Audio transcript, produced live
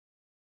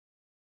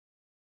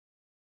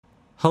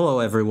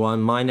Hello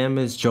everyone, my name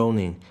is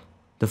Joni.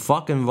 The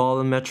fucking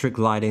volumetric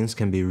lightings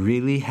can be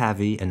really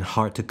heavy and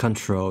hard to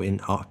control in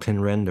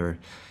Octane render.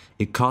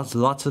 It costs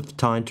lots of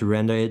time to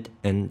render it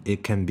and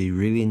it can be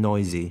really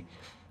noisy.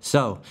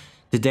 So,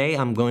 today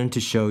I'm going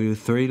to show you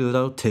 3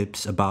 little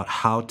tips about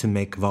how to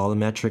make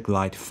volumetric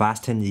light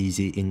fast and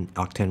easy in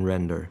Octane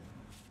render.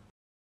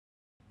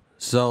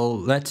 So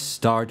let's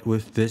start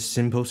with this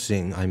simple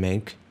scene I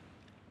make.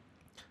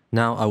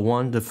 Now I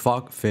want the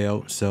fog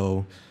fill,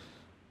 so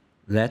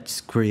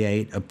let's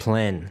create a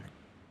plane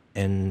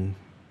and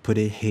put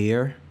it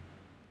here.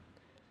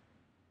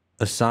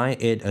 Assign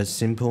it a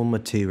simple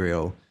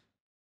material.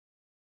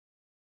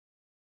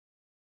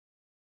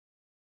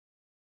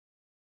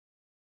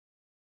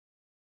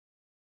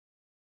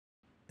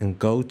 And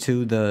go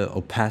to the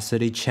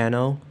opacity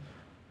channel.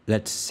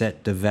 Let's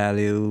set the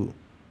value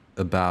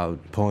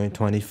about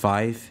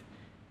 0.25.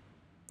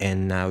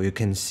 And now you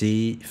can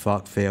see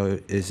fog fill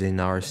is in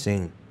our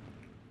scene.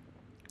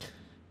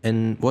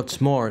 And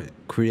what's more,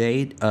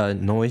 create a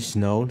noise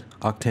node,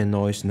 Octane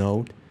noise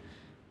node,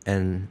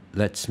 and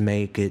let's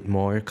make it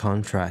more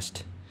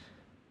contrast.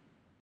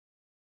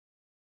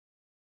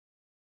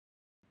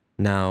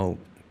 Now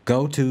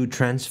go to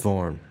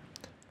transform,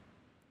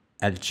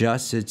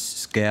 adjust its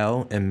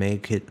scale and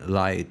make it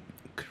like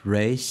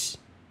race.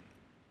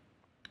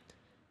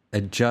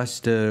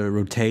 Adjust the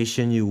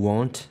rotation you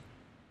want.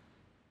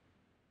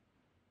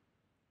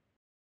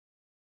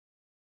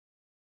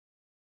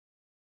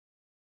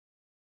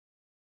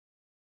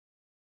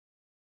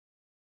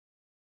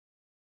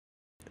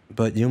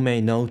 But you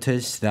may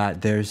notice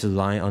that there's a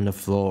line on the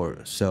floor,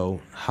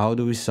 so how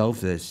do we solve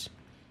this?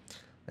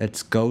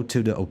 Let's go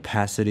to the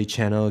opacity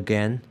channel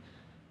again.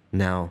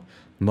 Now,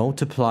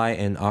 multiply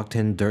an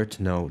Octane dirt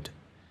node.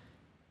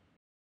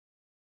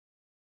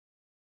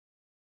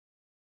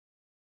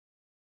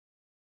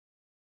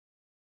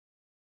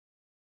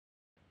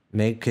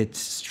 Make its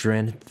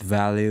strength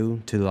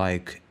value to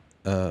like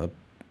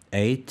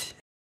 8.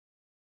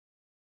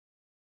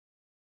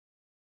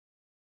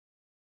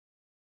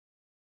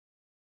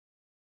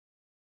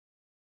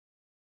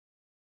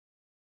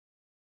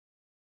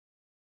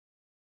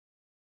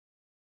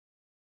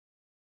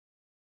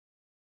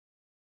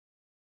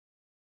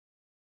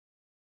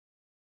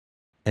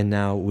 And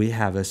now we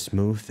have a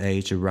smooth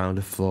edge around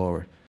the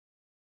floor.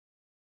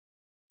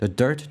 The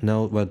dirt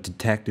node will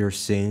detect your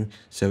scene,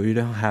 so you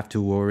don't have to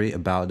worry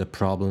about the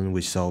problem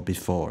we saw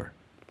before.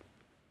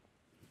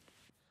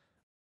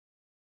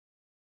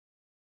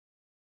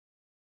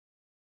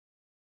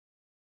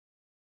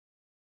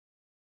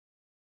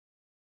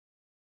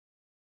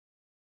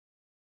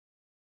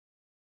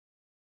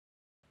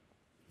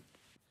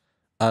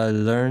 I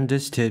learned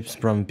these tips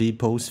from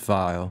Beeple's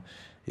file.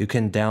 You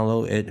can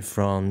download it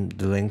from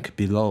the link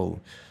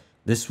below.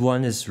 This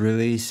one is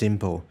really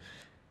simple.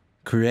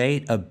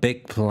 Create a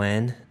big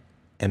plane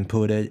and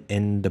put it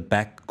in the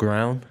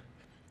background.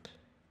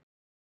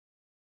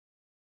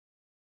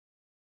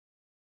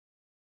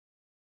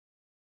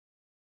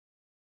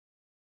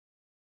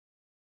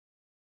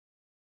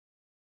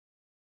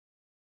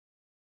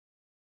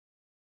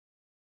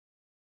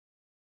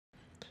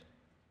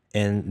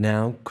 And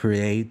now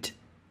create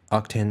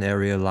Octane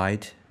area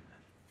light.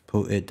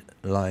 Put it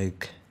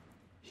like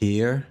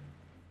here.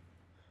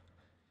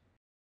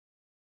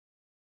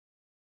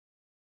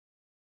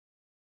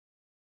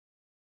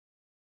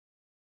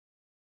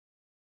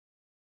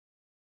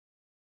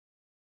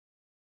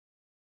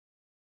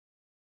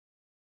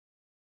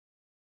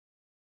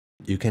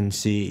 You can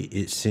see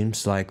it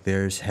seems like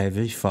there's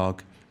heavy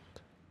fog.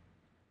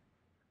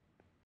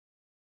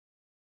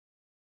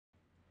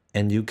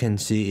 And you can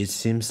see it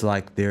seems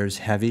like there's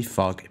heavy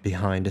fog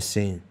behind the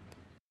scene.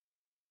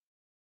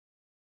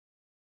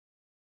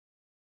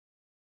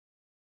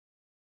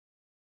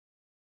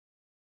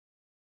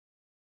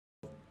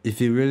 If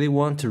you really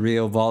want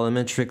real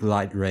volumetric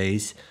light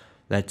rays,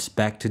 let's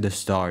back to the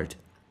start.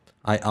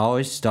 I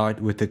always start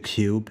with the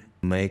cube,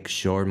 make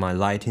sure my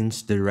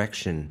lighting's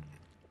direction.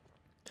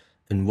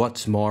 And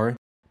what's more,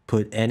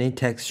 put any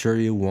texture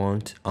you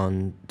want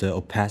on the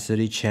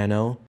opacity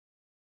channel.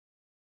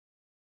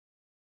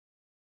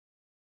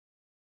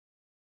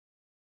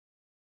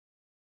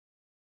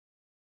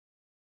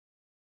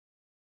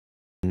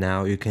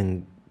 Now you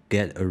can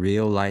get a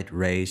real light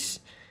rays.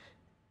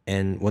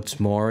 And what's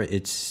more,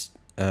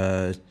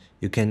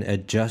 you can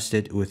adjust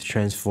it with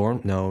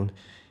transform node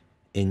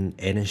in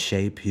any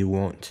shape you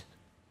want.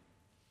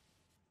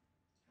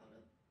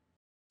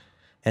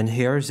 And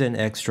here's an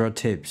extra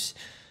tips.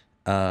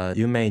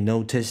 You may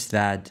notice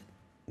that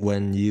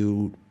when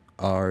you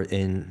are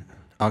in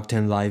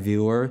Octane Live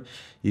Viewer,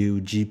 your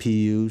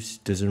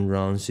GPUs doesn't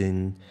run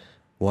in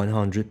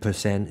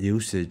 100%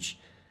 usage.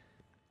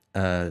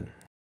 You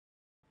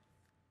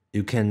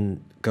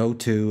can go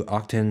to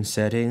Octane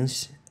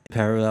settings,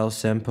 parallel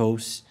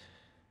samples,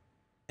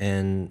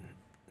 and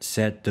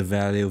set the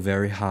value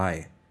very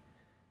high.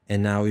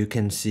 And now you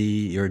can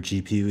see your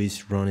GPU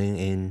is running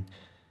in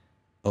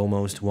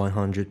almost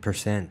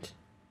 100%.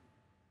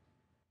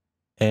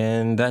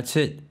 And that's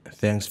it.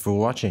 Thanks for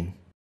watching.